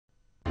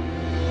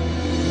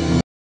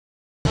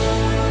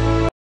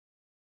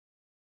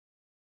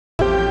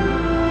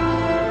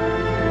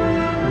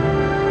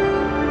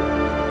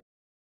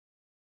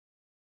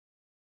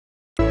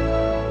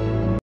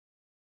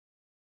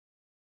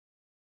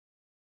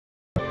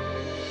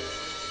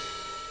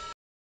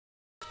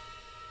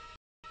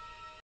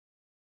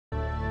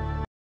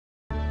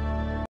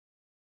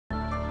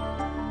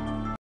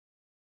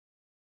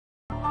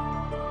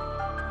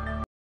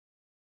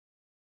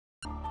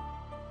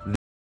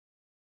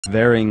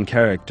varying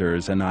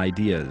characters and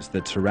ideas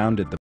that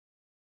surrounded the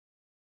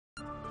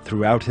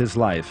Throughout his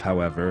life,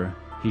 however,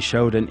 he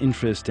showed an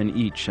interest in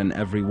each and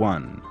every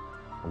one,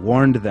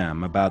 warned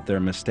them about their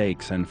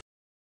mistakes and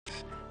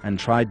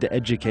tried to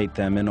educate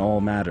them in all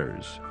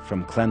matters,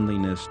 from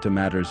cleanliness to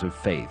matters of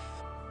faith.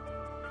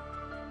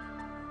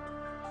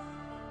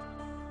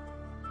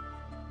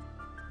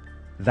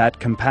 That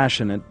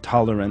compassionate,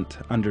 tolerant,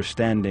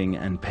 understanding,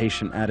 and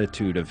patient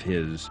attitude of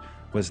his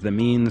was the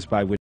means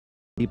by which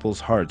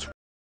people's hearts were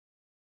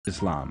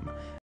Islam.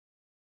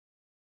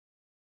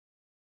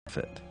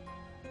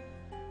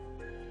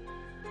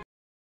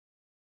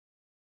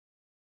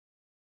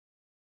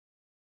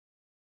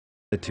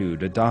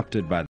 Attitude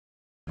adopted by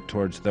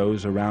towards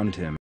those around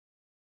him.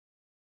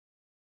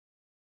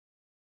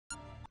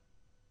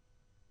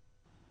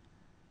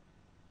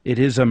 It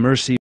is a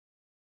mercy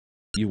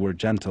you were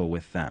gentle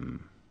with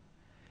them.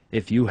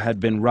 If you had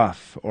been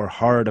rough or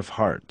hard of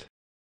heart,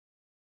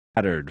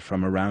 scattered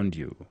from around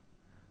you,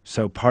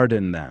 so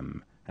pardon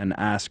them and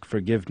ask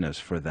forgiveness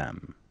for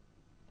them.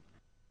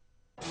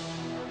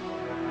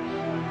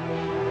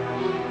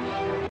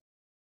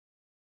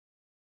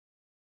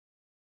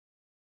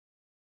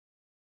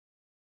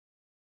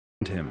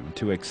 Him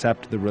to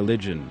accept the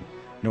religion,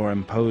 nor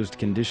imposed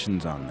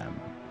conditions on them.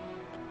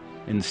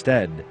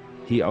 Instead,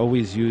 he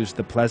always used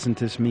the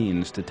pleasantest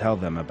means to tell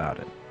them about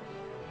it.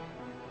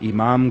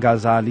 Imam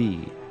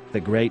Ghazali, the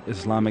great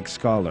Islamic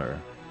scholar,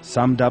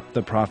 summed up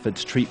the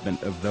Prophet's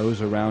treatment of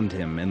those around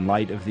him in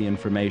light of the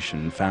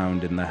information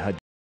found in the Hadith.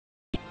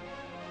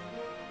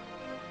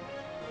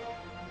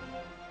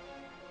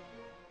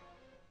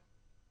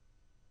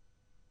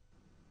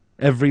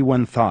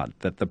 Everyone thought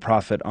that the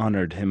Prophet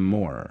honored him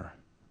more.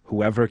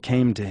 Whoever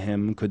came to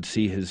him could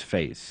see his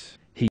face.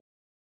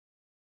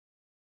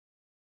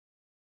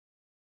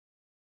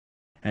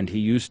 And he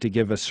used to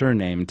give a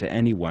surname to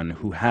anyone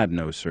who had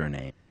no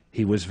surname.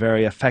 He was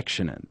very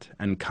affectionate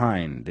and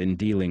kind in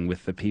dealing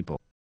with the people.